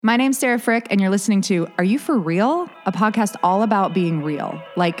My name's Sarah Frick, and you're listening to Are You For Real? A podcast all about being real.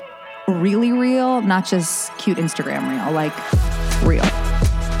 Like, really real, not just cute Instagram real, like real.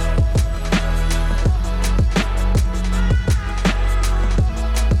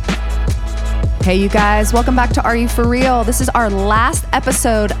 Hey, you guys, welcome back to Are You For Real? This is our last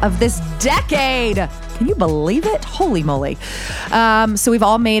episode of this decade. Can you believe it? Holy moly. So we've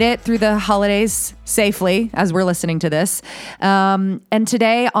all made it through the holidays safely as we're listening to this. And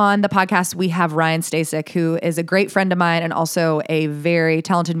today on the podcast, we have Ryan Stasek, who is a great friend of mine and also a very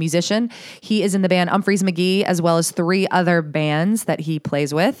talented musician. He is in the band Umphrey's McGee, as well as 3 other bands that he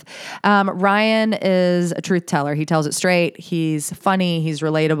plays with. Ryan is a truth teller. He tells it straight. He's funny. He's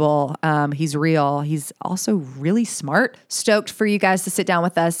relatable. He's real. He's also really smart. Stoked for you guys to sit down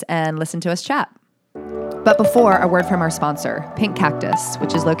with us and listen to us chat. But before, a word from our sponsor, Pink Cactus,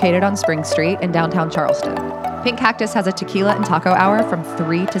 which is located on Spring Street in downtown Charleston. Pink Cactus has a tequila and taco hour from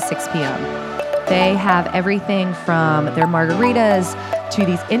 3 to 6 p.m. They have everything from their margaritas to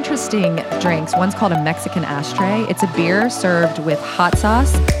these interesting drinks. One's called a Mexican ashtray. It's a beer served with hot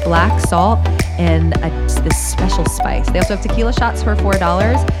sauce, black salt, and this special spice. They also have tequila shots for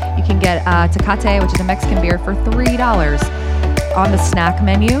 $4. You can get Tecate, which is a Mexican beer, for $3. On the snack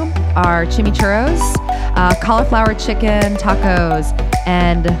menu are chimichurros, cauliflower chicken tacos,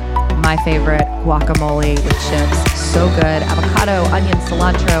 and my favorite, guacamole with chips. So good. Avocado, onion,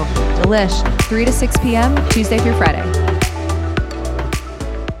 cilantro, delish. 3 to 6 p.m., Tuesday through Friday.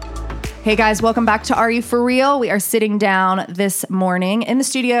 Hey guys, welcome back to Are You For Real? We are sitting down this morning in the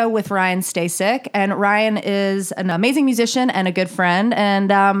studio with Ryan Stasek. And Ryan is an amazing musician and a good friend. And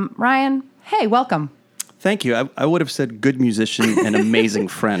Ryan, hey, welcome. Thank you. I would have said good musician and amazing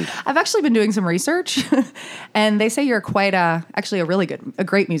friend. I've actually been doing some research, and they say you're quite a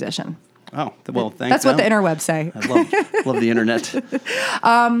great musician. Oh, well, thanks. That's what the interwebs say. I love the internet.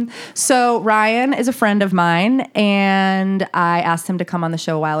 So Ryan is a friend of mine, and I asked him to come on the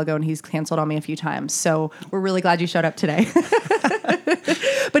show a while ago, and he's canceled on me a few times. So we're really glad you showed up today.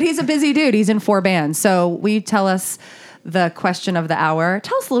 But he's a busy dude. He's in 4 bands. So will you tell us the question of the hour?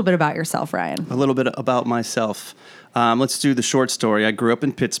 Tell us a little bit about yourself, Ryan. A little bit about myself. Let's do the short story. I grew up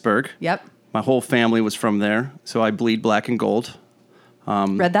in Pittsburgh. Yep. My whole family was from there, so I bleed black and gold.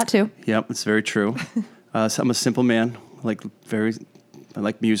 Read that too. Yep, it's very true. So I'm a simple man. I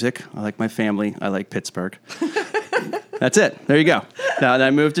like music. I like my family. I like Pittsburgh. That's it. There you go. Now,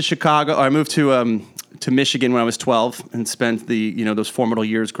 I moved to Chicago. Or I moved to Michigan when I was 12 and spent those formidable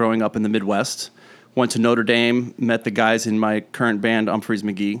years growing up in the Midwest. Went to Notre Dame, met the guys in my current band, Umphrey's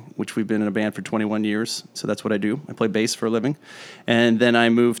McGee, which we've been in a band for 21 years. So that's what I do. I play bass for a living. And then I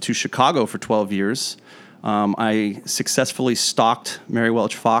moved to Chicago for 12 years. I successfully stalked Mary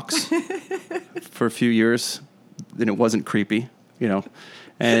Welch Fox for a few years. Then it wasn't creepy,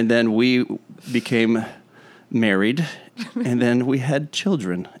 And then we became married. And then we had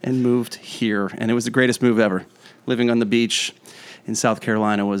children and moved here. And it was the greatest move ever. Living on the beach in South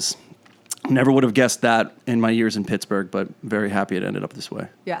Carolina was... Never would have guessed that in my years in Pittsburgh, but very happy it ended up this way.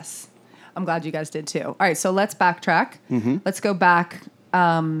 Yes. I'm glad you guys did too. All right, so let's backtrack. Mm-hmm. Let's go back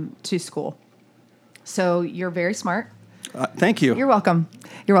to school. So you're very smart. Thank you. You're welcome.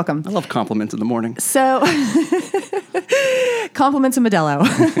 You're welcome. I love compliments in the morning. So compliments and Modelo.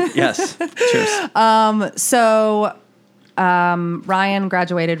 Yes. Cheers. Ryan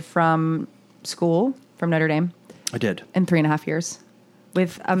graduated from school, from Notre Dame. I did. In 3.5 years.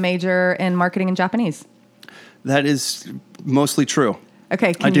 With a major in marketing and Japanese. That is mostly true.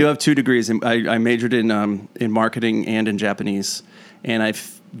 Okay. I do have 2 degrees. I majored in marketing and in Japanese, and I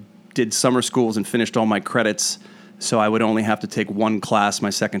did summer schools and finished all my credits. So I would only have to take 1 class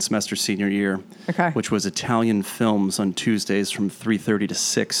my second semester senior year, which was Italian films on Tuesdays from 3:30 to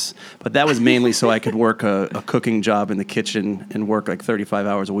 6. But that was mainly so I could work a cooking job in the kitchen and work like 35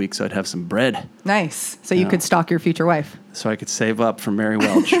 hours a week so I'd have some bread. Nice. So you could stalk your future wife. So I could save up for Mary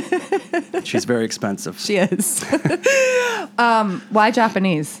Welch. She's very expensive. She is. Why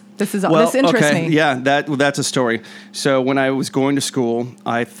Japanese? This interests me. Yeah, that's a story. So when I was going to school,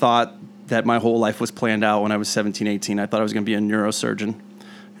 I thought that my whole life was planned out when I was 17, 18. I thought I was going to be a neurosurgeon.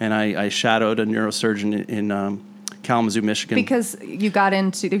 And I shadowed a neurosurgeon in Kalamazoo, Michigan. Because you got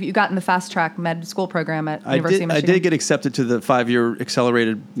in the fast track med school program at University of Michigan. I did get accepted to the 5-year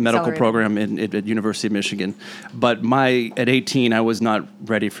accelerated medical program at University of Michigan. But at 18, I was not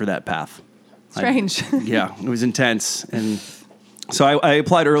ready for that path. Strange. Yeah, it was intense. And so I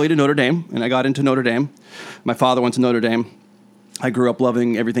applied early to Notre Dame, and I got into Notre Dame. My father went to Notre Dame. I grew up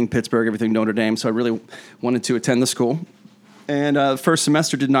loving everything Pittsburgh, everything Notre Dame, so I really wanted to attend the school. And first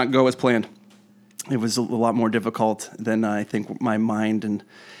semester did not go as planned. it was a lot more difficult than I think my mind and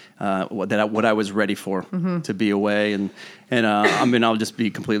what I was ready for to be away. And I mean, I'll just be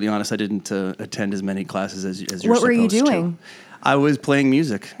completely honest. I didn't attend as many classes as you're supposed to. What were you doing? I was playing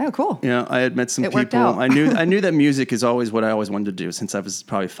music. Oh, cool. You know, I had met some It people. worked out. I knew that music is always what I always wanted to do since I was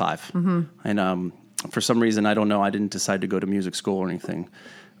probably 5. And for some reason, I don't know, I didn't decide to go to music school or anything.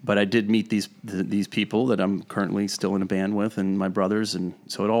 But I did meet these people that I'm currently still in a band with, and my brothers, and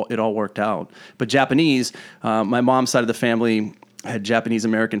so it all worked out. But Japanese, my mom's side of the family had Japanese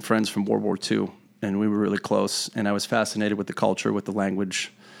American friends from World War II, and we were really close. And I was fascinated with the culture, with the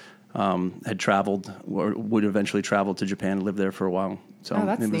language. Had traveled or would eventually travel to Japan and live there for a while. So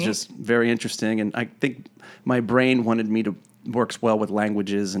that's it was neat. just very interesting. And I think my brain wanted me to works well with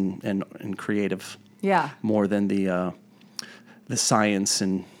languages and creative more than the science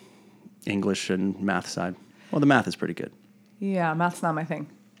and English and math side. Well, the math is pretty good. Yeah, math's not my thing.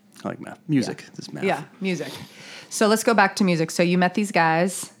 I like math. Music is math. Yeah, music. So let's go back to music. So you met these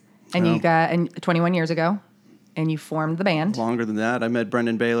guys, and you got 21 years ago, and you formed the band. Longer than that. I met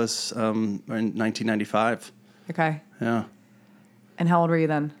Brendan Bayless in 1995. Okay. Yeah. And how old were you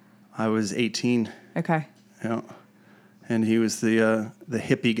then? I was 18. Okay. Yeah. And he was the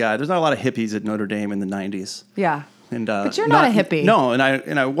hippie guy. There's not a lot of hippies at Notre Dame in the 90s. Yeah. And but you're not a hippie. No, and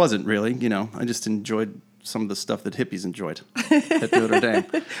I wasn't really. You know, I just enjoyed some of the stuff that hippies enjoyed at Notre Dame.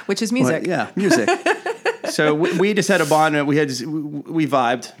 Which is music. But, yeah, music. So we just had a bond, and we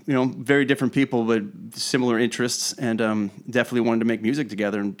vibed. You know, very different people, but similar interests, and definitely wanted to make music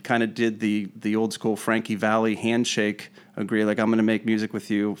together. And kind of did the old school Frankie Valli handshake. Agree, like I'm going to make music with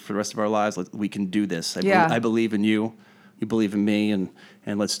you for the rest of our lives. We can do this. I believe in you. You believe in me, and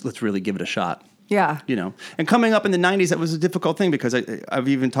let's really give it a shot. Yeah. You know, and coming up in the 90s, that was a difficult thing because I've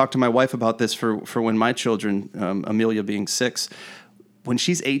even talked to my wife about this for when my children, Amelia being 6, when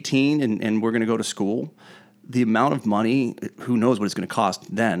she's 18 and we're going to go to school, the amount of money, who knows what it's going to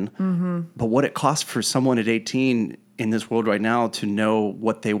cost then, but what it costs for someone at 18 in this world right now to know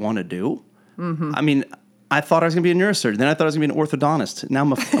what they want to do. I mean, I thought I was going to be a neurosurgeon. Then I thought I was going to be an orthodontist. Now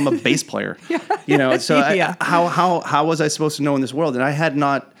I'm a bass player. You know, so how was I supposed to know in this world? And I had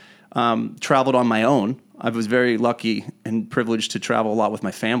not traveled on my own. I was very lucky and privileged to travel a lot with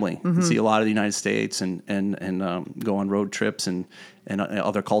my family and see a lot of the United States and go on road trips and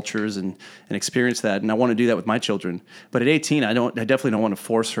other cultures and experience that. And I want to do that with my children. But at 18, I definitely don't want to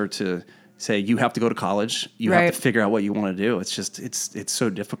force her to say, you have to go to college. You have to figure out what you want to do. It's just, it's so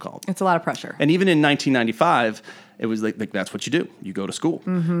difficult. It's a lot of pressure. And even in 1995, it was like that's what you do. You go to school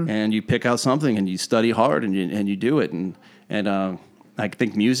and you pick out something and you study hard and you do it. And I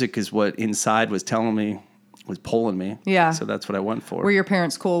think music is what inside was telling me, was pulling me. Yeah. So that's what I went for. Were your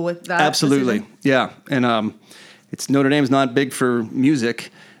parents cool with that? Absolutely. decision? Yeah. And it's Notre Dame's not big for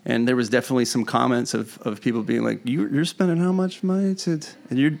music. And there was definitely some comments of people being like, you're spending how much money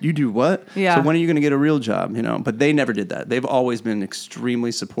and you do what? Yeah. So when are you going to get a real job? You know, but they never did that. They've always been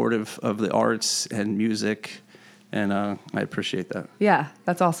extremely supportive of the arts and music. And I appreciate that. Yeah.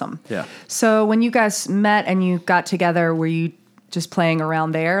 That's awesome. Yeah. So when you guys met and you got together, were you just playing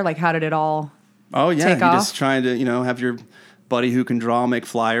around there? Like, how did it all take off? Just trying to, have your buddy who can draw, make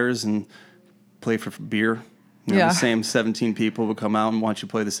flyers, and play for beer. The same 17 people would come out and watch you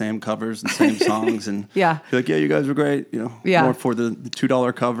play the same covers and same songs, and be like, "Yeah, you guys were great." More for the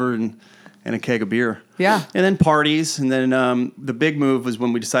 $2 cover and a keg of beer. Yeah, and then parties, and then the big move was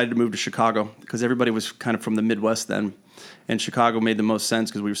when we decided to move to Chicago because everybody was kind of from the Midwest then. And Chicago made the most sense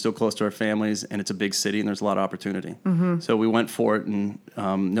because we were still close to our families, and it's a big city, and there's a lot of opportunity. So we went for it, and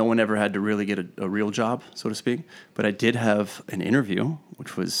no one ever had to really get a real job, so to speak. But I did have an interview,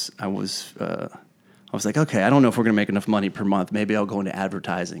 which was I was like, okay, I don't know if we're going to make enough money per month. Maybe I'll go into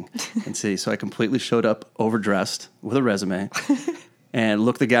advertising and see. So I completely showed up overdressed with a resume and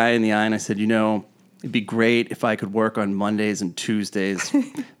looked the guy in the eye, and I said, it'd be great if I could work on Mondays and Tuesdays,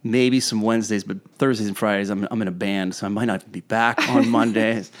 maybe some Wednesdays, but Thursdays and Fridays, I'm in a band, so I might not be back on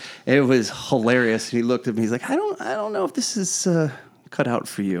Mondays. It was hilarious. He looked at me. He's like, I don't know if this is cut out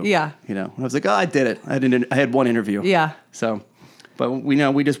for you. Yeah. And I was like, I did it. I had one interview. Yeah. So, but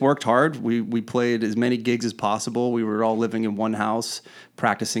we just worked hard. We played as many gigs as possible. We were all living in one house,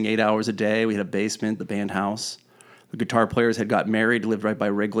 practicing 8 hours a day. We had a basement, the band house. The guitar players had got married, lived right by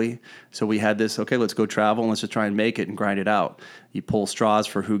Wrigley. So we had this, okay, let's go travel and let's just try and make it and grind it out. You pull straws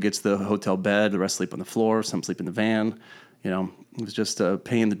for who gets the hotel bed, the rest sleep on the floor, some sleep in the van. It was just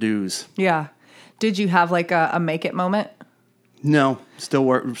paying the dues. Yeah. Did you have like a make it moment? No, still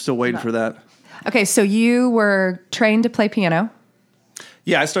waiting for that. Okay, so you were trained to play piano.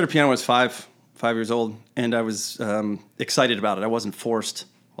 Yeah, I started piano when I was five years old, and I was excited about it. I wasn't forced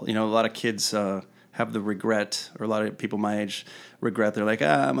a lot of kids have the regret, or a lot of people my age regret. They're like,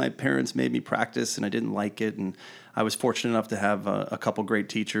 my parents made me practice and I didn't like it. And I was fortunate enough to have a couple great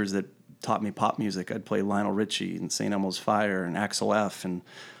teachers that taught me pop music. I'd play Lionel Richie and St. Elmo's Fire and Axel F. And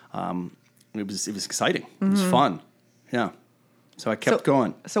it was exciting. It was fun. Yeah. So I kept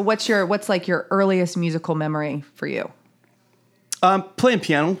going. So what's like your earliest musical memory for you? Playing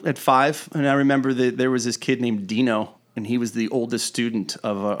piano at 5. And I remember that there was this kid named Dino, and he was the oldest student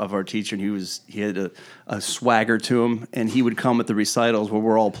of our teacher, and he had a swagger to him, and he would come at the recitals where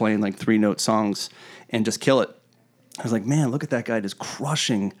we're all playing like 3-note songs and just kill it. I was like, man, look at that guy just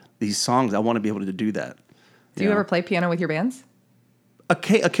crushing these songs. I want to be able to do that. Do you ever play piano with your bands?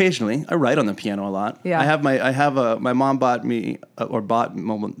 Occasionally, I write on the piano a lot. Yeah. My mom bought me,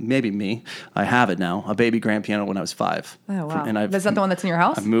 maybe me. I have it now. A baby grand piano when I was 5. Oh wow! Is that the one that's in your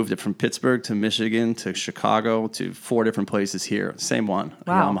house? I've moved it from Pittsburgh to Michigan to Chicago to 4 different places here. Same one.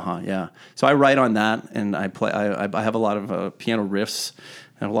 Wow. Yamaha. Yeah. So I write on that, and I play. I have a lot of piano riffs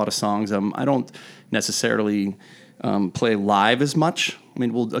and a lot of songs. I don't necessarily play live as much. I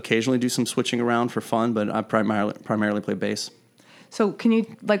mean, we'll occasionally do some switching around for fun, but I primarily play bass. So can you,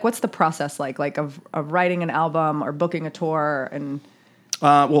 what's the process like of writing an album or booking a tour? And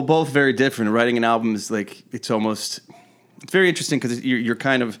well, both very different. Writing an album is it's very interesting because you're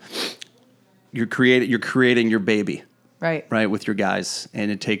creating your baby. Right, with your guys,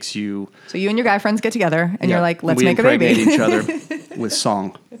 and it takes you. So you and your guy friends get together, and you're like, let's make a baby. We impregnate each other with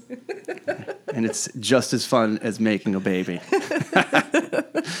song, and it's just as fun as making a baby.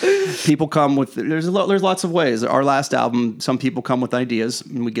 People come with there's lots of ways. Our last album, some people come with ideas,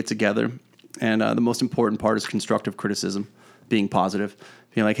 and we get together, and the most important part is constructive criticism, being positive,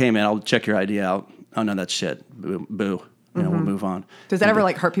 being like, hey man, I'll check your idea out. Oh no, that's shit. Boo. We'll move on. Does that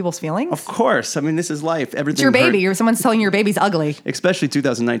ever hurt people's feelings? Of course. I mean, this is life. Everything. It's your baby. Someone's telling you your baby's ugly. Especially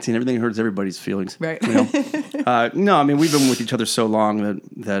 2019. Everything hurts everybody's feelings. Right. No, I mean, we've been with each other so long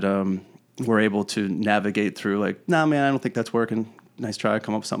that we're able to navigate through nah, man, I don't think that's working. Nice try.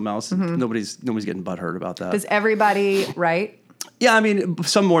 Come up with something else. Nobody's getting butthurt about that. Does everybody write? Yeah, I mean,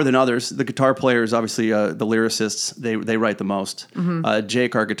 some more than others. The guitar players, obviously, the lyricists, they write the most.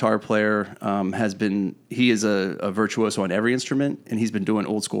 Jake, our guitar player, he is a virtuoso on every instrument, and he's been doing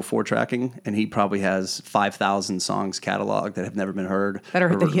old school 4-tracking, and he probably has 5,000 songs cataloged that have never been heard. They're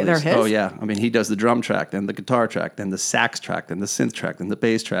his? Oh, yeah. I mean, he does the drum track, then the guitar track, then the sax track, then the synth track, then the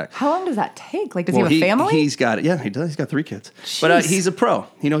bass track. How long does that take? Does he have a family? He's got it. Yeah, he does. He's got 3 kids. Jeez. But he's a pro.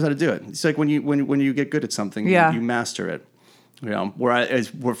 He knows how to do it. It's like when you get good at something, you master it.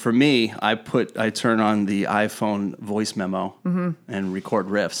 For me, I turn on the iPhone voice memo and record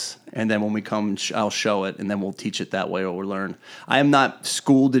riffs, and then when we come, I'll show it, and then we'll teach it that way, or we'll learn. I am not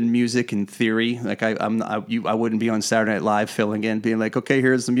schooled in music and theory. I wouldn't be on Saturday Night Live filling in, being like, okay,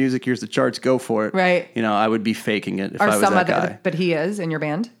 here's the music, here's the charts, go for it. Right. I would be faking it if I was that guy. But he is in your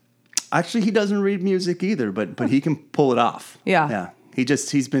band. Actually, he doesn't read music either, but he can pull it off. Yeah. Yeah.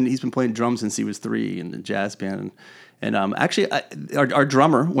 He's been playing drums since he was 3 in the jazz band. And actually, our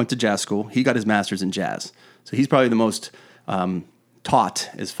drummer went to jazz school. He got his master's in jazz. So he's probably the most taught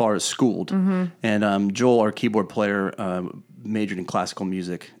as far as schooled. And Joel, our keyboard player, majored in classical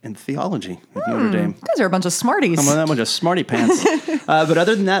music and theology at Notre Dame. You guys are a bunch of smarties. I'm a bunch of smarty pants. But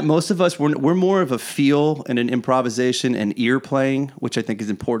other than that, most of us, we're more of a feel and an improvisation and ear playing, which I think is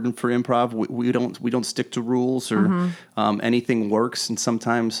important for improv. We don't stick to rules or anything works. And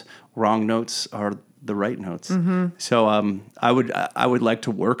sometimes wrong notes are the right notes. So I would like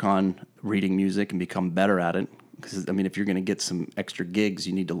to work on reading music and become better at it. Because, I mean, if you're going to get some extra gigs,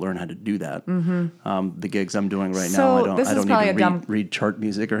 you need to learn how to do that. The gigs I'm doing right now, I don't need to read chart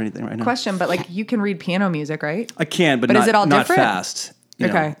music or anything right now. Question, but you can read piano music, right? I can, but is it all not different? fast.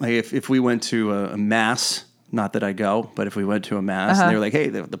 Okay. If we went to a mass, not that I go, but if we went to a mass and they were like, hey,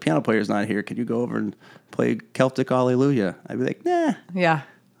 the piano player's not here, can you go over and play Celtic Alleluia? I'd be like, nah. Yeah.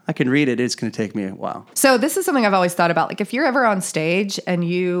 I can read it. It's going to take me a while. So this is something I've always thought about. If you're ever on stage and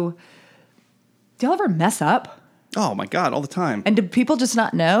do y'all ever mess up? Oh my God, all the time. And do people just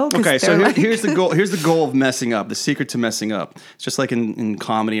not know? Okay, so here's the goal. Here's the goal of messing up. The secret to messing up, it's just like in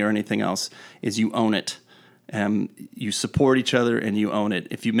comedy or anything else, is you own it. You support each other and you own it.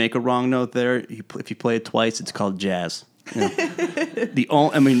 If you make a wrong note there, if you play it twice, it's called jazz.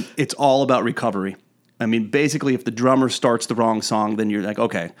 It's all about recovery. I mean, basically, if the drummer starts the wrong song, then you're like,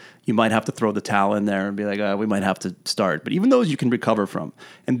 okay, you might have to throw the towel in there and be like, we might have to start. But even those you can recover from.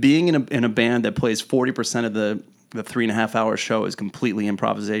 And being in a band that plays 40% of the 3.5-hour show is completely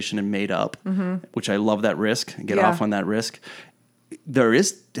improvisation and made up, which I love that risk, get off on that risk. there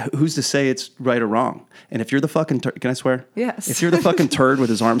is, who's to say it's right or wrong? And if you're the fucking, can I swear? Yes. If you're the fucking turd with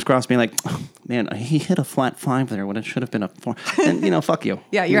his arms crossed being like, oh, man, he hit a flat 5 there when it should have been a 4. And, fuck you.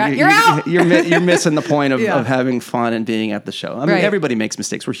 Yeah, you're out. You're missing the point of Yeah. having fun and being at the show. I mean, Right. everybody makes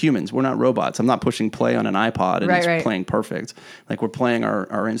mistakes. We're humans. We're not robots. I'm not pushing play on an iPod and Right, it's right. playing perfect. Like we're playing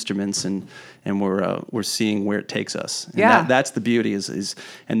our instruments and we're seeing where it takes us. And Yeah. that's the beauty is,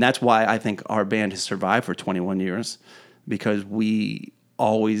 and that's why I think our band has survived for 21 years, because we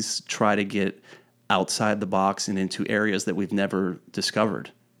always try to get outside the box and into areas that we've never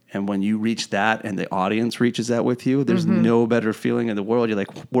discovered. And when you reach that and the audience reaches that with you, there's no better feeling in the world. You're like,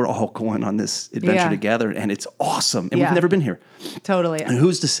 we're all going on this adventure Yeah. together, and it's awesome. And Yeah. we've never been here. Totally. And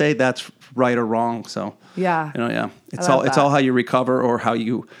who's to say that's right or wrong? So Yeah. It's love all it's that. all how you recover or how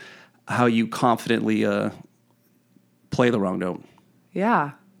you confidently play the wrong note.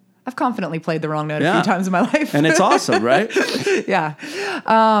 Yeah. I've confidently played the wrong note a Yeah. few times in my life. And it's awesome, right? Yeah.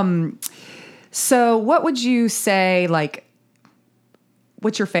 So what would you say, like,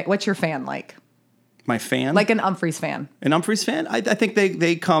 what's your fan like? My fan? Like an Umphrey's fan. An Umphrey's fan? I think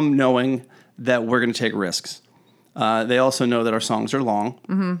they come knowing that we're going to take risks. They also know that our songs are long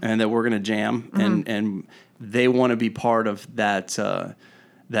and that we're going to jam, and they want to be part of that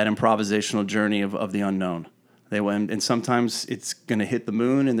improvisational journey of the unknown. And sometimes it's going to hit the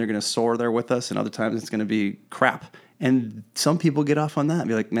moon and they're going to soar there with us, and other times it's going to be crap. And some people get off on that and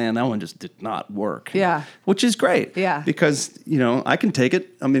be like, man, that one just did not work. Yeah. Which is great. Yeah. Because, I can take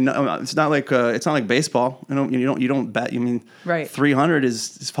it. I mean, it's not like baseball. You don't bet. 300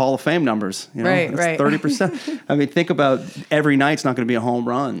 is Hall of Fame numbers. Right. 30%. I mean, think about every night's not going to be a home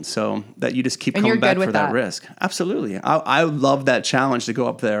run. So that you just keep And you're coming back good with for that that. risk. Absolutely. I love that challenge to go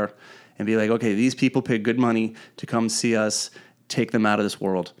up there and be like, okay, these people paid good money to come see us, take them out of this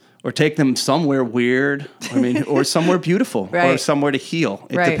world. Or take them somewhere weird, or somewhere beautiful, or Right. somewhere to heal.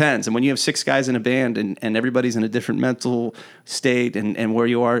 It Right. depends. And when you have 6 guys in a band and everybody's in a different mental state and where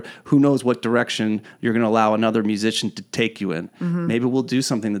you are, who knows what direction you're going to allow another musician to take you in. Mm-hmm. Maybe we'll do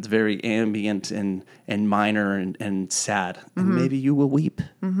something that's very ambient and minor and sad. And maybe you will weep.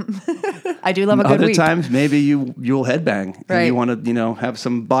 I do love a good Other weep. times, maybe you'll headbang and Right. you want to, have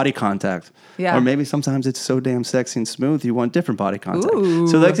some body contact. Yeah. Or maybe sometimes it's so damn sexy and smooth, you want different body contact. Ooh.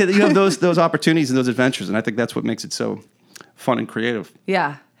 So like you have those opportunities and those adventures, and I think that's what makes it so fun and creative.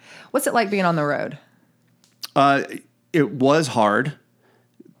 Yeah. What's it like being on the road? It was hard,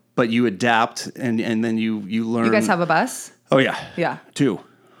 but you adapt and then you learn. You guys have a bus? Oh yeah. Yeah. 2.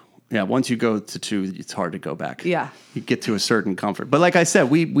 Yeah, once you go to 2, it's hard to go back. Yeah. You get to a certain comfort. But like I said,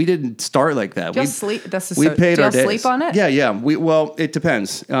 we didn't start like that. Do y'all sleep? This is we so, paid do our y'all days. sleep on it? Yeah. Well, it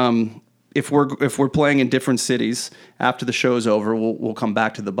depends. If we're playing in different cities, after the show's over, we'll come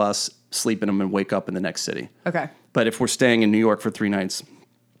back to the bus, sleep in them, and wake up in the next city. Okay. But if we're staying in New York for 3 nights,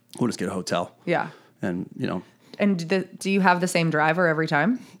 we'll just get a hotel. Yeah. And And do you have the same driver every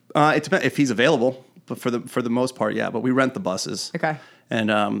time? it depends if he's available. But for the most part, yeah. But we rent the buses. Okay.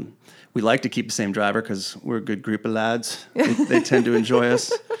 And we like to keep the same driver because we're a good group of lads. They tend to enjoy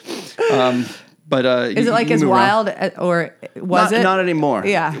us. But Is it like as wild or was it? Not anymore.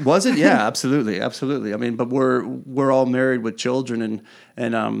 Yeah. Was it? Yeah, absolutely. I mean, but we're all married with children,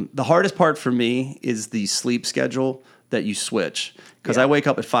 and the hardest part for me is the sleep schedule that you switch, because I wake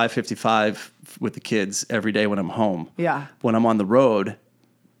up at 5:55 with the kids every day when I'm home. Yeah. When I'm on the road,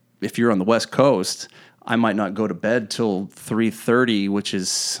 if you're on the West Coast, I might not go to bed till 3:30, which is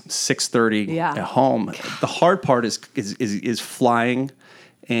 6:30 Yeah. at home. The hard part is flying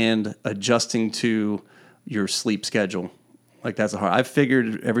and adjusting to your sleep schedule. Like that's the hard. I've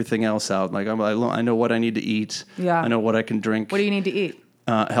figured everything else out. Like I know what I need to eat. Yeah. I know what I can drink. What do you need to eat?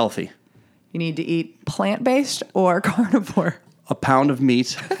 Healthy. You need to eat plant-based or carnivore? A pound of meat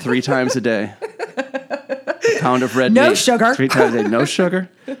 3 times a day. A pound of red meat. No sugar. 3 times a day. No sugar.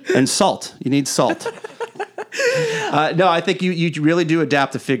 And salt. You need salt. No, I think you really do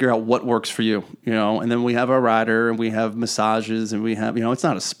adapt to figure out what works for you, and then we have our rider and we have massages and we have, it's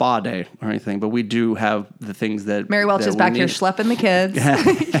not a spa day or anything, but we do have the things that Mary Welch that is we back here need. schlepping the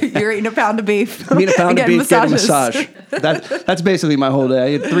kids. You're eating a pound of beef. I mean, a pound and of beef, get a massages. massage. That's basically my whole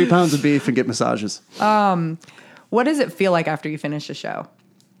day. I eat 3 pounds of beef and get massages. What does it feel like after you finish a show?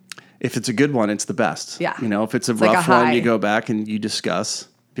 If it's a good one, it's the best. Yeah. If it's a like rough a one, high. you go back and you discuss,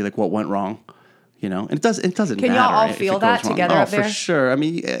 be like, what went wrong? And it doesn't Can matter. y'all all if feel it that goes wrong. together up there? For sure. I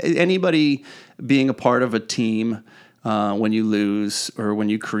mean, anybody being a part of a team, when you lose or when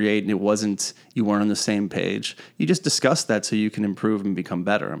you create and you weren't on the same page, you just discuss that so you can improve and become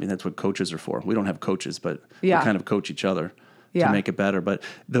better. I mean, that's what coaches are for. We don't have coaches, but Yeah. we kind of coach each other. Yeah. to make it better. But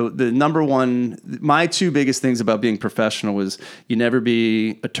the number one, my two biggest things about being professional is you never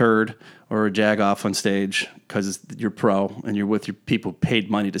be a turd or a jag off on stage because you're pro and you're with your people paid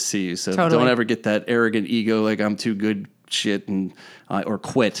money to see you. So Totally. don't ever get that arrogant ego like I'm too good shit and or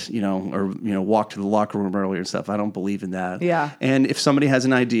quit, or walk to the locker room early and stuff. I don't believe in that. Yeah. And if somebody has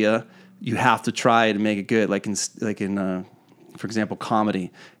an idea, you have to try to make it good. Like in for example, comedy.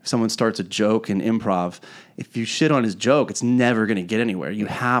 If someone starts a joke in improv, if you shit on his joke, it's never going to get anywhere. You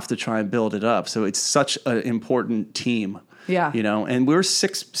have to try and build it up. So it's such an important team. Yeah. And we're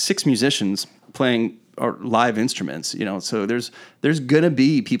six musicians playing our live instruments, so there's going to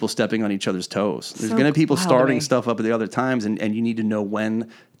be people stepping on each other's toes. There's going to be people starting stuff up at the other times, and you need to know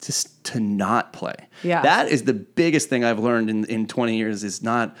when to not play. Yeah. That is the biggest thing I've learned in 20 years is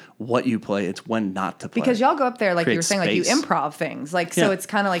not what you play, it's when not to play. Because y'all go up there, like Create you were saying, space. like you improv things. Like, so Yeah. it's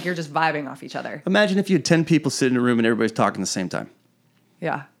kind of like you're just vibing off each other. Imagine if you had 10 people sit in a room and everybody's talking at the same time.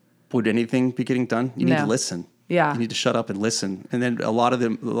 Yeah. Would anything be getting done? You need No. to listen. Yeah. You need to shut up and listen. And then a lot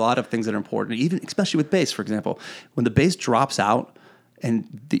of things that are important, even especially with bass, for example, when the bass drops out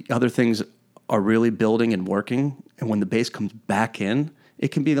and the other things are really building and working, and when the bass comes back in, it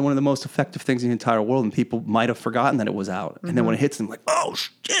can be one of the most effective things in the entire world, and people might have forgotten that it was out. And then when it hits them, like, oh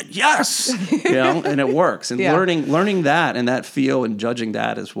shit, yes, and it works. And Yeah. learning that and that feel and judging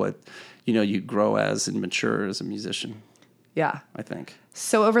that is what you grow as and mature as a musician. Yeah. I think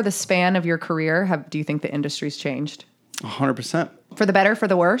So over the span of your career, do you think the industry's changed? 100%. For the better, for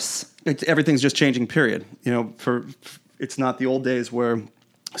the worse? Everything's just changing. Period. It's not the old days where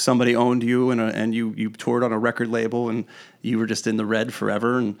somebody owned you and you toured on a record label and you were just in the red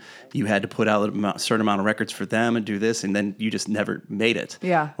forever and you had to put out a certain amount of records for them and do this and then you just never made it.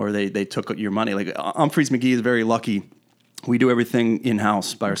 Yeah. Or they took your money. Like Humphreys McGee is very lucky. We do everything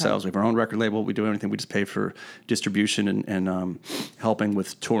in-house by ourselves. We have our own record label. We do everything. We just pay for distribution and helping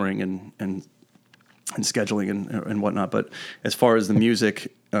with touring and scheduling and whatnot. But as far as the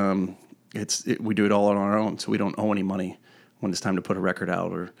music, we do it all on our own. So we don't owe any money when it's time to put a record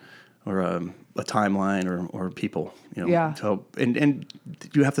out or a timeline or people. Yeah. So and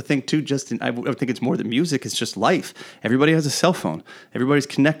you have to think too. I think it's more than music. It's just life. Everybody has a cell phone. Everybody's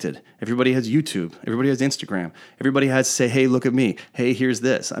connected. Everybody has YouTube. Everybody has Instagram. Everybody has to say, "Hey, look at me. Hey, here's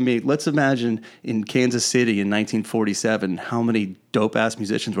this." I mean, let's imagine in Kansas City in 1947, how many dope ass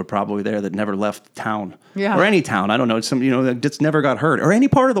musicians were probably there that never left town or any town. I don't know. That just never got heard or any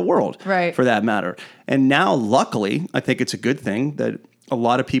part of the world, right? For that matter. And now, luckily, I think it's a good thing that a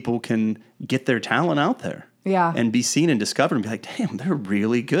lot of people can get their talent out there. Yeah. And be seen and discovered and be like, damn, they're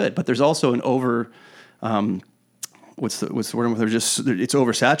really good. But there's also an what's the word? It's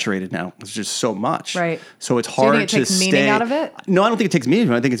oversaturated now. It's just so much. Right. So it's So you hard think it takes meaning out of it? No, I don't think it takes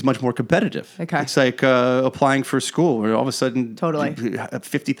meaning. I think it's much more competitive. Okay. It's like applying for school where all of a sudden Totally.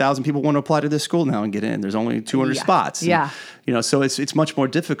 50,000 people want to apply to this school now and get in. There's only 200 spots. Yeah. And, so it's much more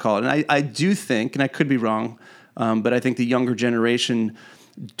difficult. And I do think, and I could be wrong, but I think the younger generation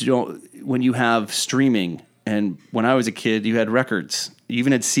when you have streaming, and when I was a kid, you had records. You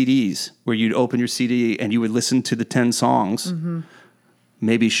even had CDs where you'd open your CD and you would listen to the 10 songs,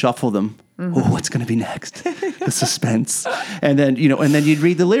 maybe shuffle them. Oh, what's going to be next? The suspense. And then, and then you'd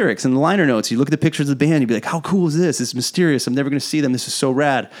read the lyrics and the liner notes. You look at the pictures of the band. You'd be like, how cool is this? It's mysterious. I'm never going to see them. This is so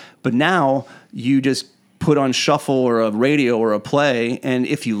rad. But now you just put on shuffle or a radio or a play. And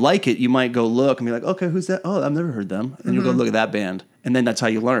if you like it, you might go look and be like, okay, who's that? Oh, I've never heard them. And you'll go look at that band. And then that's how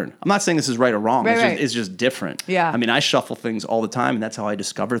you learn. I'm not saying this is right or wrong. Right, It's just different. Yeah. I mean, I shuffle things all the time, and that's how I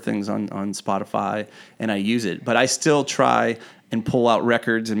discover things on Spotify, and I use it. But I still try and pull out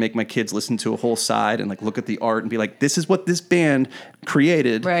records and make my kids listen to a whole side and like look at the art and be like, this is what this band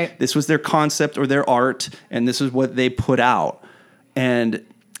created. Right. This was their concept or their art, and this is what they put out. And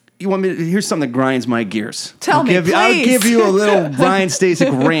you want me? Here's something that grinds my gears. Tell me, please. I'll give you a little Ryan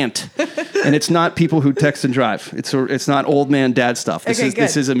Stasek rant, and it's not people who text and drive. It's not old man dad stuff. This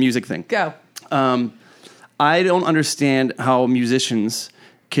is a music thing. Go. I don't understand how musicians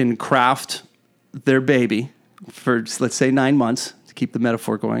can craft their baby for, let's say, 9 months to keep the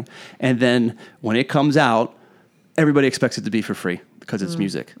metaphor going, and then when it comes out, everybody expects it to be for free because it's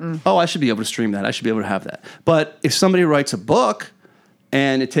music. Oh, I should be able to stream that. I should be able to have that. But if somebody writes a book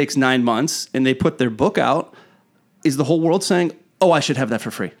and it takes 9 months, and they put their book out, is the whole world saying, oh, I should have that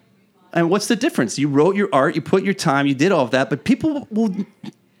for free? And what's the difference? You wrote your art, you put your time, you did all of that, but people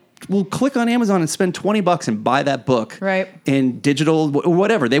will click on Amazon and spend $20 and buy that book in digital or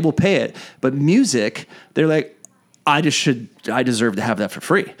whatever. They will pay it. But music, they're like, I deserve to have that for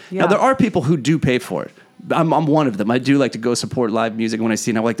free. Yeah. Now, there are people who do pay for it. I'm one of them. I do like to go support live music when I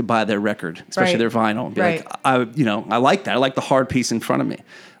see it. I like to buy their record, especially their vinyl. Be like, I like that. I like the hard piece in front of me.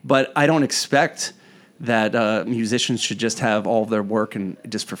 But I don't expect that musicians should just have all of their work and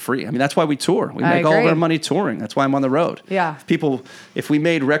just for free. I mean, that's why we tour. We make all of our money touring. That's why I'm on the road. Yeah. If we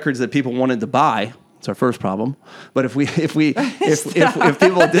made records that people wanted to buy, it's our first problem. But if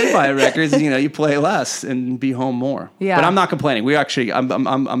people did buy records, you play less and be home more. Yeah. But I'm not complaining.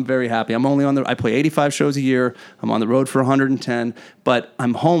 I'm very happy. I play 85 shows a year. I'm on the road for 110, but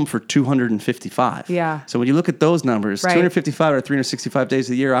I'm home for 255. Yeah. So when you look at those numbers, 255 or 365 days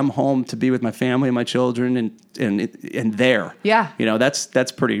a year, I'm home to be with my family and my children and there. Yeah.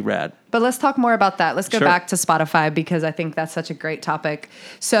 That's pretty rad. But let's talk more about that. Let's go back to Spotify because I think that's such a great topic.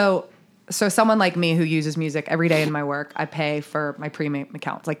 So someone like me who uses music every day in my work, I pay for my premium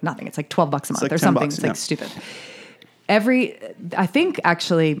account. It's like nothing. It's like $12 a month like or something. $10, it's like stupid. I think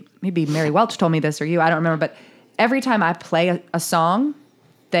actually maybe Mary Welch told me this or you, I don't remember, but every time I play a song,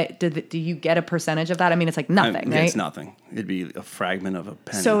 do you get a percentage of that? I mean, it's like nothing, right? It's nothing. It'd be a fragment of a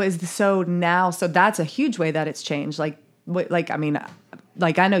penny. So that's a huge way that it's changed. I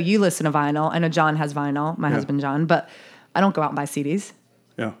know you listen to vinyl. I know John has vinyl, my husband John, but I don't go out and buy CDs.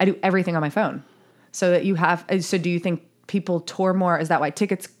 Yeah. I do everything on my phone. So do you think people tour more? Is that why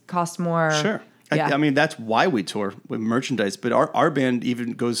tickets cost more? Sure. Yeah. I mean, that's why we tour with merchandise. But our band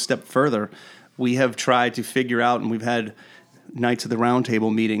even goes a step further. We have tried to figure out, and we've had Knights of the Round Table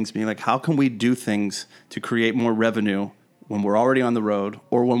meetings being like, how can we do things to create more revenue when we're already on the road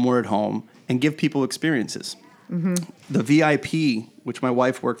or when we're at home and give people experiences? Mm-hmm. The VIP, which my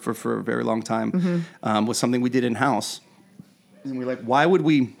wife worked for a very long time, was something we did in-house. And we're like, why would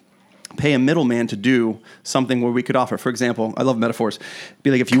we pay a middleman to do something where we could offer? For example, I love metaphors.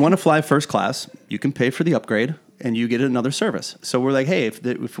 Be like, if you want to fly first class, you can pay for the upgrade and you get another service. So we're like, hey,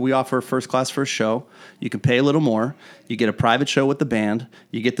 if we offer first class for a show, you can pay a little more. You get a private show with the band.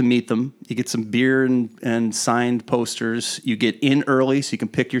 You get to meet them. You get some beer and signed posters. You get in early so you can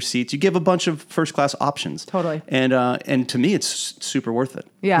pick your seats. You give a bunch of first class options. Totally. And to me, it's super worth it.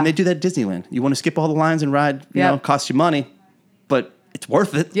 Yeah. And they do that at Disneyland. You want to skip all the lines and ride, cost you money, but it's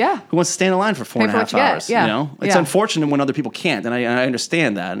worth it. Yeah. Who wants to stay in a line for 4.5 hours? Yeah. It's unfortunate when other people can't, and I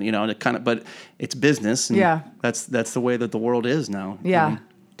understand that. And, but it's business. And that's the way that the world is now. Yeah,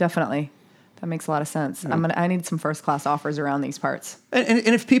 definitely. That makes a lot of sense. Yeah. I need some first class offers around these parts. And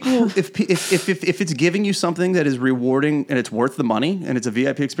if people if it's giving you something that is rewarding and it's worth the money and it's a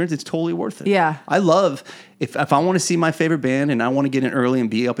VIP experience, it's totally worth it. Yeah. I love if I want to see my favorite band and I want to get in early and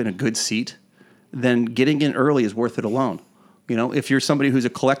be up in a good seat, then getting in early is worth it alone. If you're somebody who's a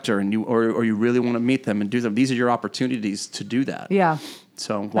collector and you really want to meet them and do them, these are your opportunities to do that. Yeah.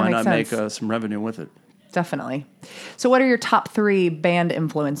 So why not make some revenue with it? Definitely. So what are your top 3 band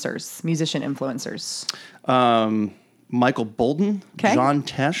influencers, musician influencers? Michael Bolton, John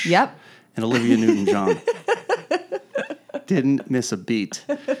Tesh, and Olivia Newton-John. Didn't miss a beat.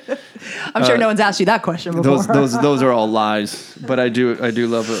 I'm sure no one's asked you that question before. Those are all lies, but I do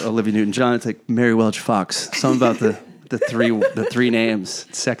love Olivia Newton-John. It's like Mary Welch Fox. Something about the three names.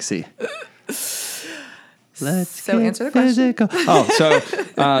 It's sexy. Answer the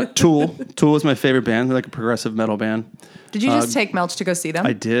question. Tool. Tool is my favorite band. They're like a progressive metal band. Did you just take Melch to go see them?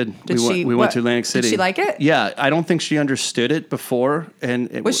 I did. We went to Atlantic City. Did she like it? Yeah. I don't think she understood it before.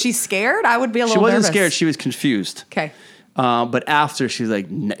 Was she scared? I would be a little nervous. She wasn't scared. She was confused. Okay. But after, she's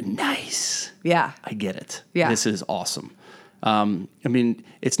like, nice. Yeah. I get it. Yeah. This is awesome. I mean,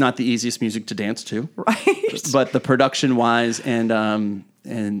 it's not the easiest music to dance to. Right. But the production-wise and I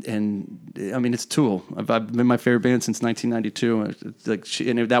mean, it's Tool. I've been my favorite band since 1992. It's like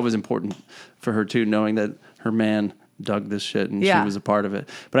and that was important for her too, knowing that her man dug this shit and she was a part of it.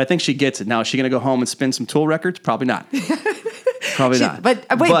 But I think she gets it. Now, is she going to go home and spin some Tool records? Probably not. Probably not. But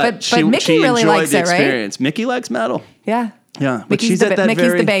Mickey really likes it, right? Mickey likes metal. Yeah. Yeah. Mickey's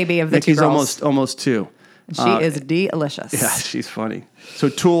the baby of the two girls. Mickey's almost 2. She is delicious. Yeah, she's funny. So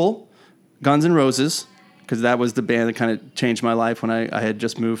Tool, Guns N' Roses, because that was the band that kind of changed my life when I had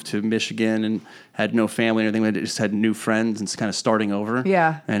just moved to Michigan and had no family or anything. I just had new friends and kind of starting over.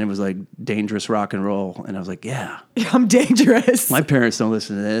 Yeah. And it was like dangerous rock and roll. And I was like, yeah. I'm dangerous. My parents don't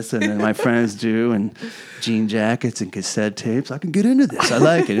listen to this, and then my friends do, and jean jackets and cassette tapes. I can get into this. I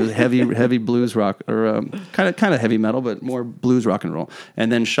like it. It was heavy blues rock, or kind of heavy metal, but more blues rock and roll.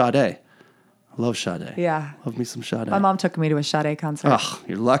 And then Sade. I love Sade. Yeah. Love me some Sade. My mom took me to a Sade concert. Oh,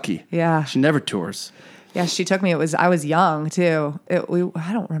 you're lucky. Yeah. She never tours. Yeah, she took me. I was young too. I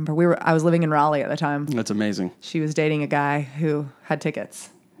don't remember. I was living in Raleigh at the time. That's amazing. She was dating a guy who had tickets.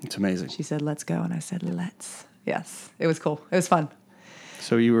 It's amazing. She said, "Let's go," and I said, "Let's." Yes, it was cool. It was fun.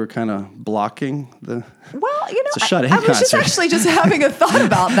 So you were kind of blocking the... Well, It's a shut-in I was just concert. actually just having a thought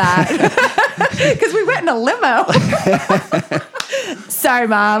about that because we went in a limo. Sorry,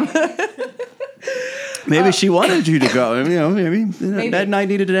 Mom. Maybe she wanted you to go. Maybe that night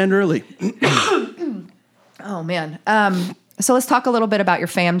needed to end early. Oh, man. So let's talk a little bit about your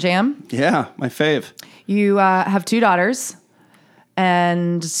fam jam. Yeah, my fave. You have 2 daughters,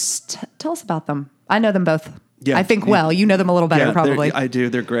 and tell us about them. I know them both. Yeah. I think well. You know them a little better, probably. I do.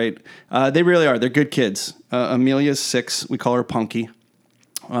 They're great. They really are. They're good kids. Amelia's 6. We call her Punky.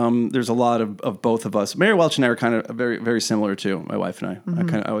 There's a lot of both of us. Mary Welch and I are kind of very, very similar too. My wife and I.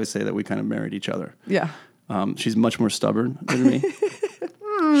 Mm-hmm. I always say that we kind of married each other. Yeah. She's much more stubborn than me.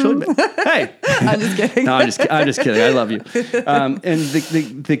 She'll admit, hey, I'm just kidding. no, I'm just kidding. I love you. And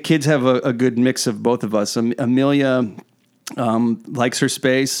the kids have a good mix of both of us. Amelia likes her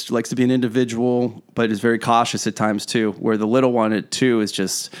space, likes to be an individual, but is very cautious at times too. Where the little one at 2 is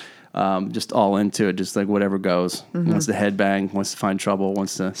just all into it, just like whatever goes. Wants to headbang, wants to find trouble,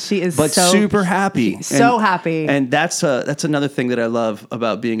 wants to. She is but super happy, so happy. And that's another thing that I love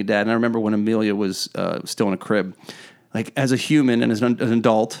about being a dad. And I remember when Amelia was still in a crib. Like as a human and as an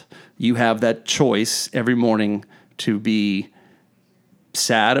adult, you have that choice every morning to be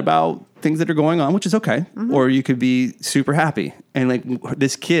sad about things that are going on, which is okay, or you could be super happy. And like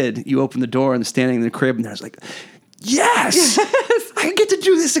this kid, you open the door and standing in the crib, and there's like, yes, I get to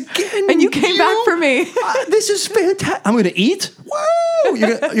do this again. And you came back for me. This is fantastic. I'm going to eat. Woo!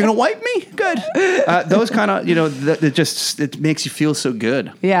 You're gonna wipe me? Good. Those kind of, it makes you feel so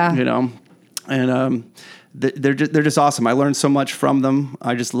good. Yeah. And they're just awesome. I learned so much from them.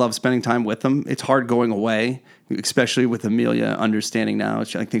 I just love spending time with them. It's hard going away, especially with Amelia understanding now.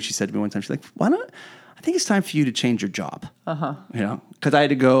 I think she said to me one time, she's like, why not? I think it's time for you to change your job. Because I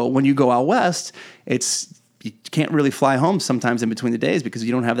had to go, when you go out west, you can't really fly home sometimes in between the days because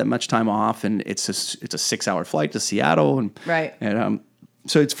you don't have that much time off, and it's a 6-hour flight to Seattle. And, right. And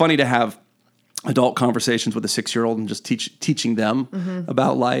so it's funny to have adult conversations with a 6-year-old and just teaching them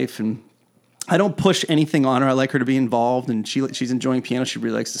about life. And I don't push anything on her. I like her to be involved, and she's enjoying piano. She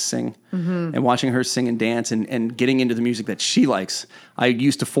really likes to sing, and watching her sing and dance and getting into the music that she likes. I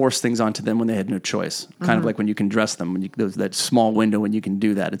used to force things onto them when they had no choice, kind of like when you can dress them, when there's that small window when you can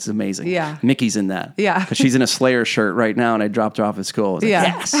do that. It's amazing. Yeah. Nikki's in that. Yeah. Because she's in a Slayer shirt right now, and I dropped her off at school. I was like,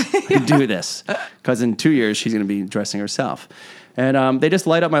 yes, I can do this. Because in 2 years, she's going to be dressing herself. And they just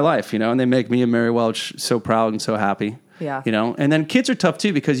light up my life, and they make me and Mary Welch so proud and so happy. Yeah. And then kids are tough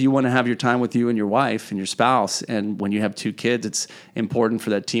too because you want to have your time with you and your wife and your spouse. And when you have 2 kids, it's important for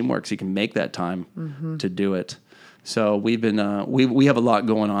that teamwork so you can make that time to do it. So we've been, we have a lot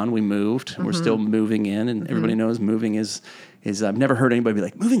going on. We moved and we're still moving in, and everybody knows moving is I've never heard anybody be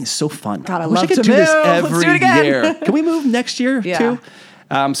like, moving is so fun. God, I wish love I could to do move. this Let's every do it again. year. Can we move next year Yeah.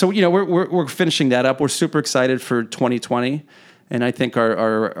 too? So, we're finishing that up. We're super excited for 2020. And I think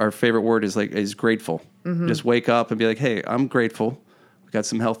our favorite word is grateful. Just wake up and be like, hey, I'm grateful. We got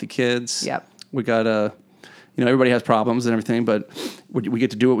some healthy kids. Yep. We got everybody has problems and everything, but we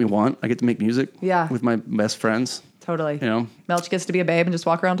get to do what we want. I get to make music. Yeah. With my best friends. Totally. Melch gets to be a babe and just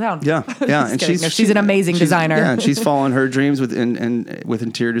walk around town. Yeah, yeah. And she's an amazing designer. Yeah, and she's following her dreams with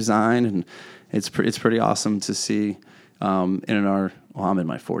interior design, and it's pretty awesome to see. I'm in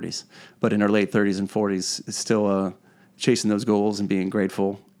my 40s, but in our late 30s and 40s, it's still chasing those goals and being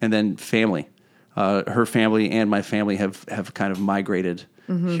grateful. And then family, her family and my family have kind of migrated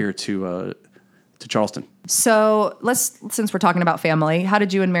here to Charleston. So since we're talking about family, how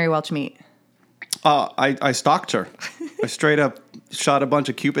did you and Mary Welch meet? I stalked her. I straight up shot a bunch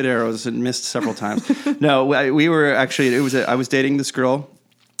of Cupid arrows and missed several times. No, we were actually, I was dating this girl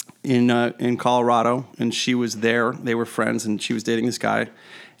in Colorado, and she was there. They were friends, and she was dating this guy,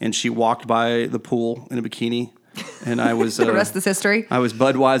 and she walked by the pool in a bikini, and I was... The rest is history. I was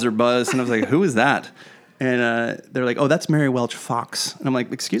Budweiser Buzz, and I was like, who is that? And they're like, oh, that's Mary Welch Fox. And I'm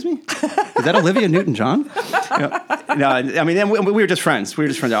like, excuse me? Is that Olivia Newton-John? No, I mean, we were just friends.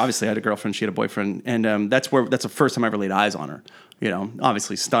 Obviously, I had a girlfriend. She had a boyfriend. And that's the first time I ever laid eyes on her.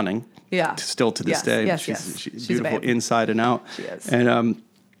 Obviously stunning. Yeah. Still to this day. Yes, She's beautiful inside and out. She is. And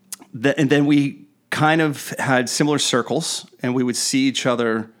then we kind of had similar circles, and we would see each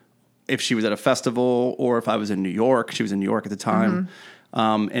other if she was at a festival or if I was in New York. She was in New York at the time.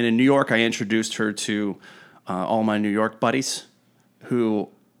 And in New York, I introduced her to all my New York buddies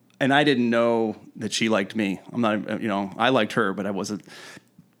and I didn't know that she liked me. I'm not, I liked her, but I wasn't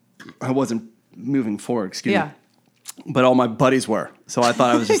moving forward, excuse me. But all my buddies were. So I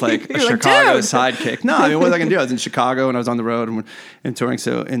thought I was just like a Chicago sidekick. No, I mean, what was I going to do? I was in Chicago and I was on the road and touring.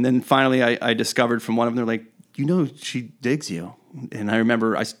 And then finally I discovered from one of them, they're like, she digs you. And I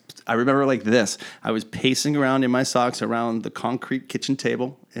remember like this. I was pacing around in my socks around the concrete kitchen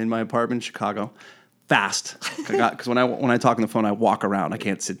table in my apartment in Chicago, fast. Because when I talk on the phone, I walk around. I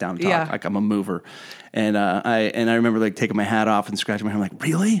can't sit down and talk. Yeah. Like I'm a mover. And I remember like taking my hat off and scratching my head. I'm like,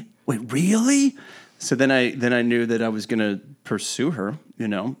 really? Wait, really? So then I knew that I was going to pursue her, you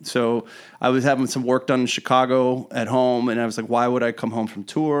know. So I was having some work done in Chicago at home, and I was like, why would I come home from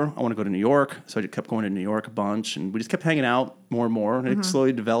tour? I want to go to New York. So I just kept going to New York a bunch, and we just kept hanging out more and more, and it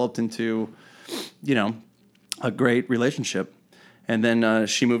slowly developed into, you know, a great relationship. And then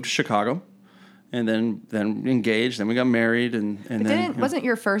she moved to Chicago, and then engaged, then we got married, and then wasn't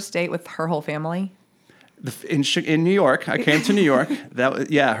your first date with her whole family? In New York, I came to New York.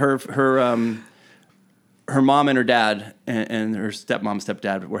 Her mom and her dad and her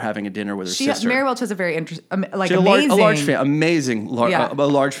stepdad were having a dinner with her sister. Mary Welch has a very interesting, like amazing. Yeah. A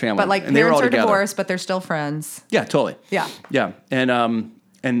large family. But like and they were parents all are together. divorced, but they're still friends. Yeah, totally. Yeah. Yeah. And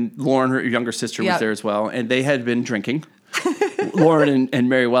Lauren, her younger sister, was there as well. And they had been drinking. Lauren and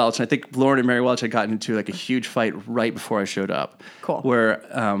Mary Welch. I think Lauren and Mary Welch had gotten into like a huge fight right before I showed up. Cool. Where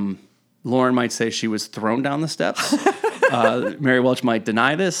Lauren might say she was thrown down the steps. Mary Welch might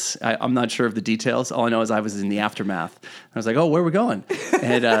deny this. I'm not sure of the details. All I know is I was in the aftermath. I was like, oh, where are we going?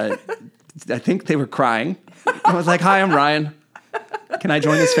 And I think they were crying. I was like, hi, I'm Ryan. Can I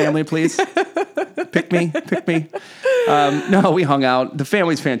join this family, please? Pick me. No, we hung out. The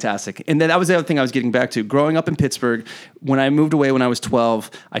family's fantastic. And then that was the other thing I was getting back to. Growing up in Pittsburgh, when I moved away when I was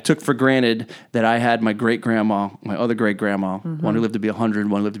 12, I took for granted that I had my great-grandma, my other great-grandma, one who lived to be 100,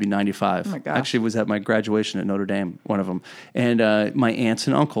 one who lived to be 95. Oh my gosh. Actually was at my graduation at Notre Dame, one of them. And my aunts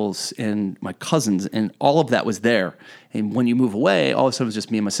and uncles and my cousins, and all of that was there. And when you move away, all of a sudden it was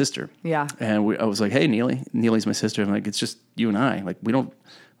just me and my sister. Yeah. And I was like, hey, Neely's my sister. I'm like, it's just you and I. Like,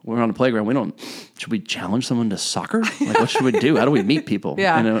 we're on the playground. Should we challenge someone to soccer? Like, what should we do? How do we meet people?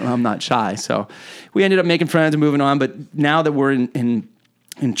 Yeah. And I'm not shy. So we ended up making friends and moving on. But now that we're in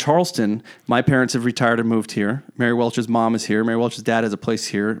Charleston, my parents have retired and moved here. Mary Welch's mom is here. Mary Welch's dad has a place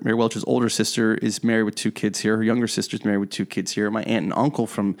here. Mary Welch's older sister is married with 2 kids here. Her younger sister's married with 2 kids here. My aunt and uncle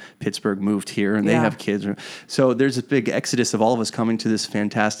from Pittsburgh moved here, and they have kids. So there's a big exodus of all of us coming to this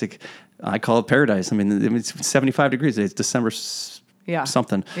fantastic, I call it paradise. I mean, it's 75 degrees. It's December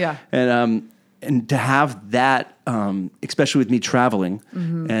something. Yeah. And to have that, especially with me traveling,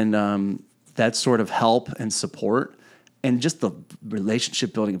 and that sort of help and support, and just the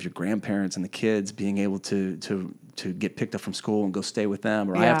relationship building of your grandparents and the kids being able to get picked up from school and go stay with them,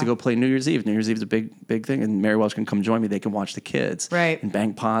 or I have to go play New Year's Eve. New Year's Eve is a big thing, and Mary Welch can come join me. They can watch the kids, right, and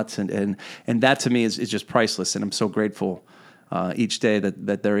bang pots, and that to me is just priceless, and I'm so grateful. Each day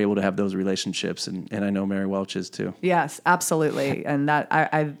that they're able to have those relationships, and I know Mary Welch is too. Yes, absolutely. And that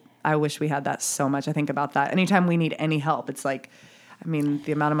I wish we had that so much. I think about that. Anytime we need any help, it's like, I mean,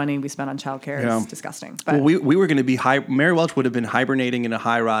 the amount of money we spend on childcare is disgusting. But well, we were going to be Mary Welch would have been hibernating in a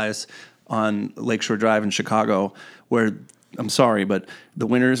high rise on Lakeshore Drive in Chicago, where I'm sorry, but the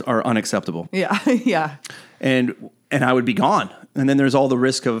winters are unacceptable. Yeah, yeah. And I would be gone, and then there's all the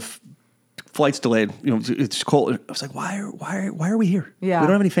risk of flights delayed. You know, it's cold. I was like, why are we here? Yeah. We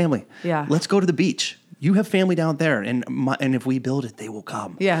don't have any family. Yeah. Let's go to the beach. You have family down there, and if we build it, they will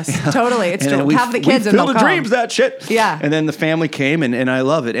come. Yes, totally. It's true. We Have the kids and they'll come. Fill the dreams, that shit. Yeah. And then the family came, and I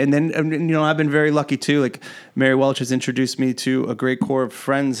love it. And then, you know, I've been very lucky too. Like, Mary Welch has introduced me to a great core of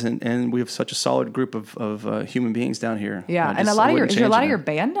friends, and we have such a solid group of human beings down here. Yeah. And is a lot of your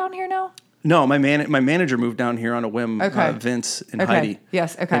band down here now? No, my manager moved down here on a whim. Okay. Vince and Heidi.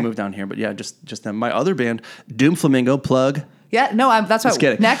 Yes. Okay. They moved down here, but yeah, just them. My other band, Doom Flamingo, plug. Yeah. No, that's what.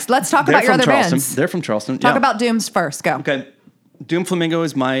 Next, let's talk about your other bands. They're from Charleston. Talk about Dooms first. Go. Okay. Doom Flamingo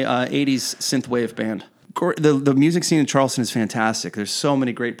is my 80s synthwave band. The music scene in Charleston is fantastic. There's so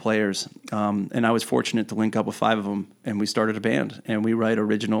many great players, and I was fortunate to link up with 5 of them, and we started a band, and we write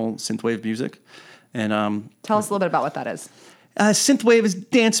original synthwave music. And tell us a little bit about what that is. Synthwave is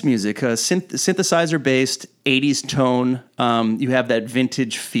dance music, synthesizer-based, 80s tone. You have that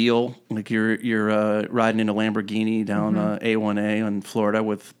vintage feel, like you're riding in a Lamborghini down A1A in Florida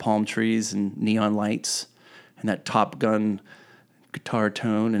with palm trees and neon lights, and that Top Gun guitar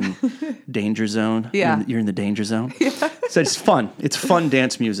tone and Danger Zone. Yeah. You're in the Danger Zone. Yeah. So it's fun. It's fun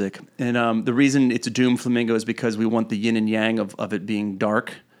dance music. And the reason it's a Doom Flamingo is because we want the yin and yang of it being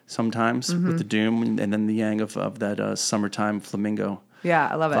dark sometimes with the doom, and then the yang of that summertime flamingo. Yeah,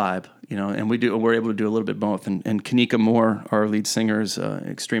 I love vibe, you know. And we're able to do a little bit both. And Kanika Moore, our lead singer, is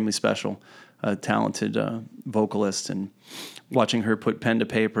extremely special, talented vocalist, and watching her put pen to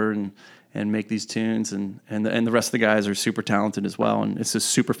paper and make these tunes, and the rest of the guys are super talented as well, and it's a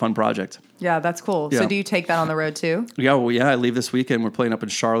super fun project. Yeah, that's cool. Yeah. So do you take that on the road too? Yeah, I leave this weekend. We're playing up in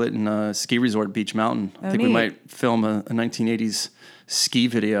Charlotte in a ski resort, Beach Mountain. I think we neat. might film a 1980s ski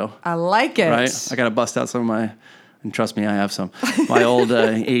video. I like it. Right? I got to bust out some of my, and trust me, I have some, my old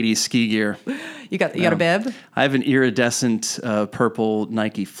 80s ski gear. You got a bib? I have an iridescent purple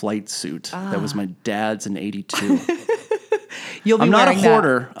Nike flight suit. That was my dad's in 82. You'll be I'm not a wearing that.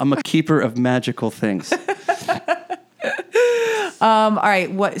 hoarder. I'm a keeper of magical things. All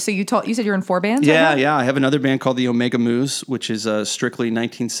right. What? So you said you're in 4 bands? right now? Yeah. I have another band called the Omega Moose, which is strictly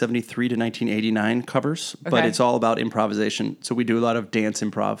 1973 to 1989 covers, but Okay. it's all about improvisation. So we do a lot of dance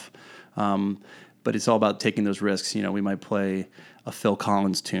improv, but it's all about taking those risks. You know, we might play a Phil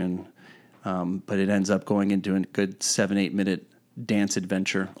Collins tune, but it ends up going into a good 7-8 minute dance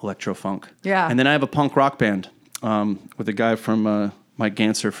adventure, electro funk. Yeah. And then I have a punk rock band with a guy from Mike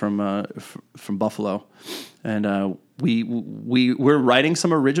Ganser from Buffalo, and we're writing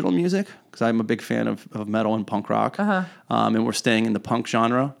some original music because I'm a big fan of metal and punk rock, and we're staying in the punk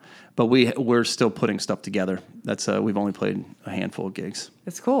genre, but we're still putting stuff together. That's we've only played a handful of gigs.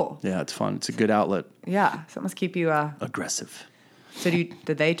 It's cool. Yeah, it's fun. It's a good outlet. Yeah. So it must keep you. Aggressive. So did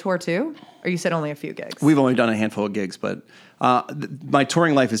they tour too? Or you said only a few gigs? We've only done a handful of gigs, but my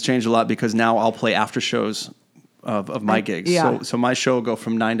touring life has changed a lot because now I'll play after shows of my gigs. yeah. So my show will go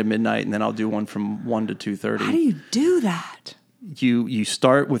from 9 to midnight, and then I'll do one from 1 to 2:30. How do you do that? You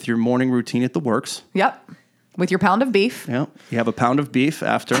start with your morning routine at the Works. Yep. With your pound of beef. Yeah. You have a pound of beef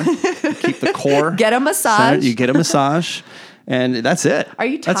after. You keep the core. Get a massage. centered. You get a massage, and that's it. Are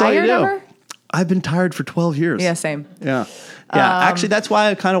you That's all you tired do. ever? I've been tired for 12 years. Yeah, same. Yeah. Yeah. Actually, that's why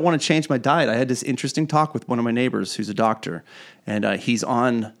I kind of want to change my diet. I had this interesting talk with one of my neighbors who's a doctor, and he's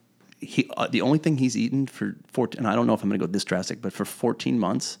on. The only thing he's eaten for 14, and I don't know if I'm going to go this drastic, but for 14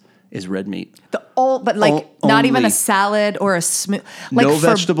 months is red meat. But like not even only. a salad or a smoothie. Like No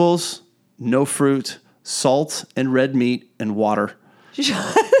vegetables, no fruit, salt and red meat and water.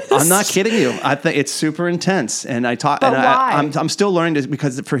 I'm not kidding you. I think it's super intense, and I talk. But and why? I'm still learning this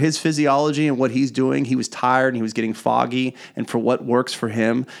because for his physiology and what he's doing, he was tired and he was getting foggy. And for what works for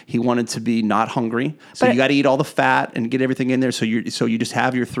him, he wanted to be not hungry. So But- you got to eat all the fat and get everything in there. So you just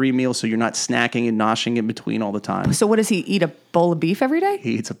have your 3 meals, so you're not snacking and noshing in between all the time. So what does he eat? A bowl of beef every day?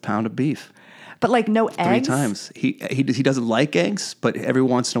 He eats a pound of beef. But like no eggs? 3 times. He doesn't like eggs, but every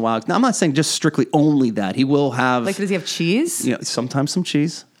once in a while. Now, I'm not saying just strictly only that. He will have Like does he have cheese? you know, sometimes some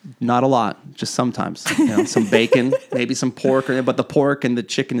cheese, not a lot, just sometimes. You know, some bacon, maybe some pork, but the pork and the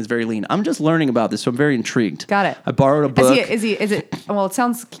chicken is very lean. I'm just learning about this, so I'm very intrigued. Got it. I borrowed a book. Is it well, it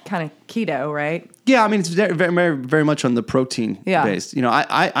sounds kind of keto, right? Yeah, I mean, it's very, very, very much on the protein Yeah. based. You know,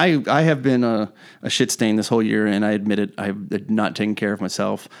 I have been a shit stain this whole year, and I admit it. I've not taken care of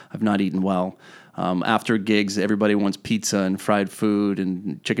myself. I've not eaten well. After gigs, everybody wants pizza and fried food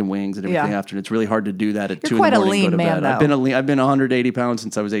and chicken wings and everything Yeah. after. And it's really hard to do that at You're 2 quite a in the morning. lean Go to man, bed. though. I've been 180 pounds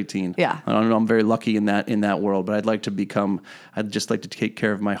since I was 18. Yeah. I don't know. I'm very lucky in that world, but I'd just like to take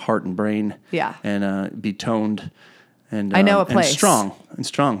care of my heart and brain. Yeah. And be toned. And I know a and place. strong.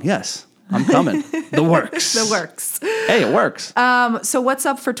 Yes, I'm coming. The Works. The Works. Hey, it works. So what's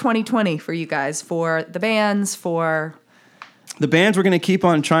up for 2020 for you guys? For the bands, for The bands, we're going to keep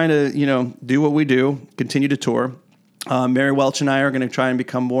on trying to, do what we do, continue to tour. Mary Welch and I are going to try and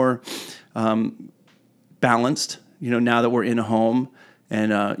become more balanced, now that we're in a home.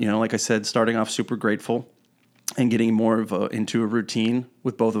 And, like I said, starting off super grateful and getting more into a routine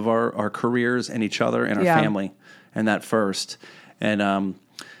with both of our careers and each other and our Yeah. family, and that first. And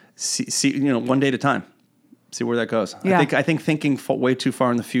see, one day at a time. See where that goes. Yeah. I think thinking way too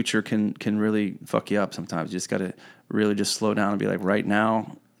far in the future can really fuck you up sometimes. You just got to really just slow down and be like, right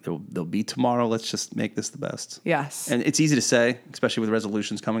now, there'll be tomorrow. Let's just make this the best. yes. And it's easy to say, especially with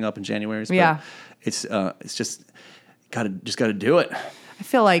resolutions coming up in January. But Yeah. it's just got to do it. I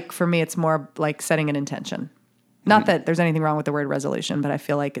feel like for me it's more like setting an intention. Not that there's anything wrong with the word resolution, but I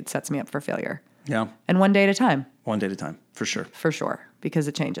feel like it sets me up for failure. Yeah. And one day at a time, One day at a time, for sure. for sure, because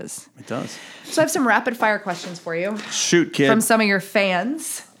it changes. It does. So I have some rapid fire questions for you Shoot, kid. from some of your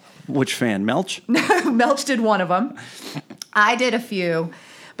fans. Which fan? Melch? Melch did one of them. I did a few,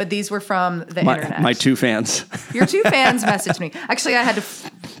 but these were from the internet. My 2 fans. Your 2 fans messaged me. Actually, I had to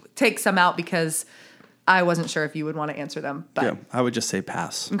take some out because I wasn't sure if you would want to answer them. But Yeah, I would just say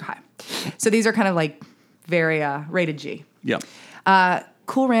pass. okay. So these are kind of like very rated G. Yeah.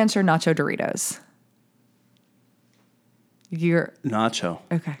 Cool Ranch or Nacho Doritos? You're Nacho.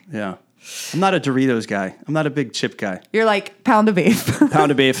 okay. Yeah. I'm not a Doritos guy. I'm not a big chip guy. You're like pound of beef.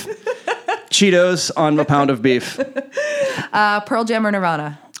 Pound of beef. Cheetos on a pound of beef. Pearl Jam or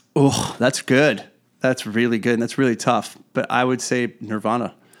Nirvana? Oh, that's good. That's really good. And that's really tough. But I would say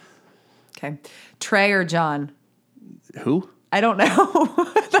Nirvana. Okay. Trey or John? Who? I don't know.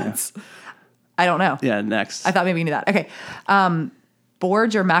 I don't know. Yeah, next. I thought maybe you knew that. Okay.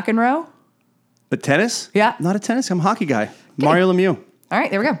 Borge or McEnroe? But tennis? Yeah. Not a tennis. I'm a hockey guy. Okay. Mario Lemieux. All right,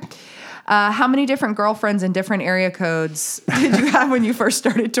 there we go. How many different girlfriends in different area codes did you have when you first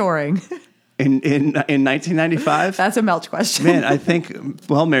started touring? In 1995? That's a Melch question. Man, I think,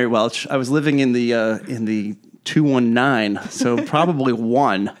 well, Mary Welch, I was living in the 219, so probably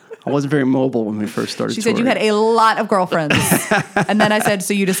one. I wasn't very mobile when we first started touring. She said you had a lot of girlfriends. And then I said,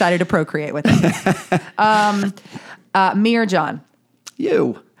 so you decided to procreate with them. Me or John?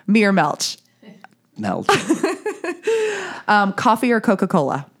 You. Me or Melch? Melch. Coffee or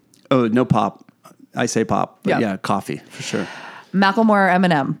Coca-Cola? Oh, no pop. I say pop, but Yep. yeah, coffee for sure. Macklemore or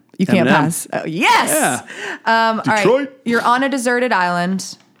Eminem? You can't Eminem. pass. Oh, yes. Yeah. All right. You're on a deserted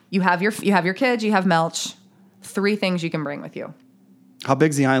island. You have your kids. You have Melch. 3 things you can bring with you. How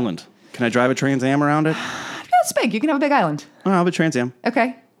big's the island? Can I drive a Trans Am around it? Yeah, it's big. You can have a big island. Oh, I'll have a Trans Am.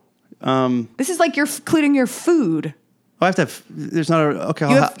 Okay. This is like you're including your food. Oh, I have to have. There's not a. Okay.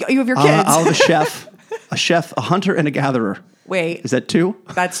 You have your kids. I'll have a chef, a hunter, and a gatherer. Wait. Is that 2?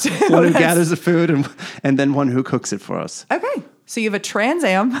 That's 2. One who gathers the food and then one who cooks it for us. Okay. So you have a Trans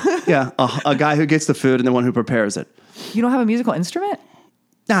Am. Yeah, a guy who gets the food and the one who prepares it. You don't have a musical instrument?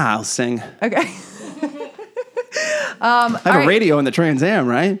 Nah, I'll sing. Okay. I have a radio in the Trans Am,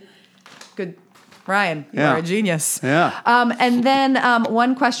 right? Good. Ryan, you Yeah. are a genius. Yeah. And then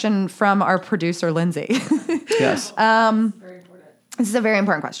one question from our producer, Lindsay. Yes. This is a very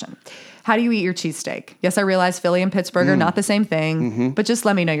important question. How do you eat your cheesesteak? Yes, I realize Philly and Pittsburgh are not the same thing, but just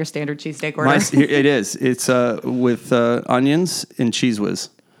let me know your standard cheesesteak order. It is. It's with onions and Cheese Whiz.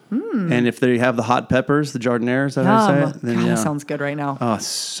 And if they have the hot peppers, the jardiniere, is that how you say it? Then, God, yeah. that sounds good right now. Oh,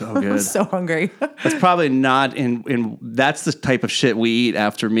 so I'm good. so hungry. That's probably not in. That's the type of shit we eat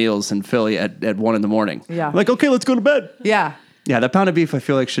after meals in Philly at 1 a.m. Yeah. I'm like, okay, let's go to bed. Yeah. Yeah, that pound of beef I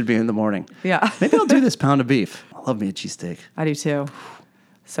feel like should be in the morning. Yeah. Maybe I'll do this pound of beef. I love me a cheesesteak. I do too.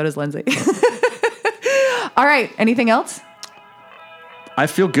 So does Lindsay. All right. Anything else? I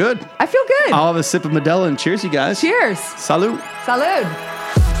feel good. I feel good. I'll have a sip of Modelo and cheers, you guys. Cheers. Salud. Salud.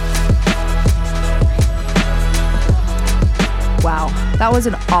 Wow, that was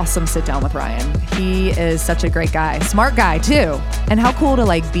an awesome sit down with Ryan. He is such a great guy, smart guy too. And how cool to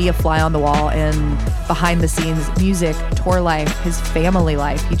like be a fly on the wall in behind the scenes music, tour life, his family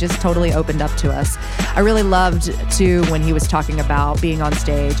life. He just totally opened up to us. I really loved too when he was talking about being on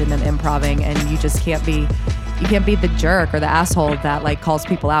stage and then improvising, and you just can't be the jerk or the asshole that like calls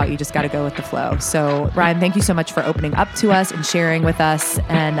people out. You just got to go with the flow. So Ryan, thank you so much for opening up to us and sharing with us.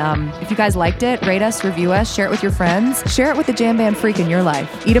 And if you guys liked it, rate us, review us, share it with your friends, share it with the jam band freak in your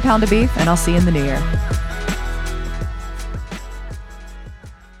life. Eat a pound of beef, and I'll see you in the new year.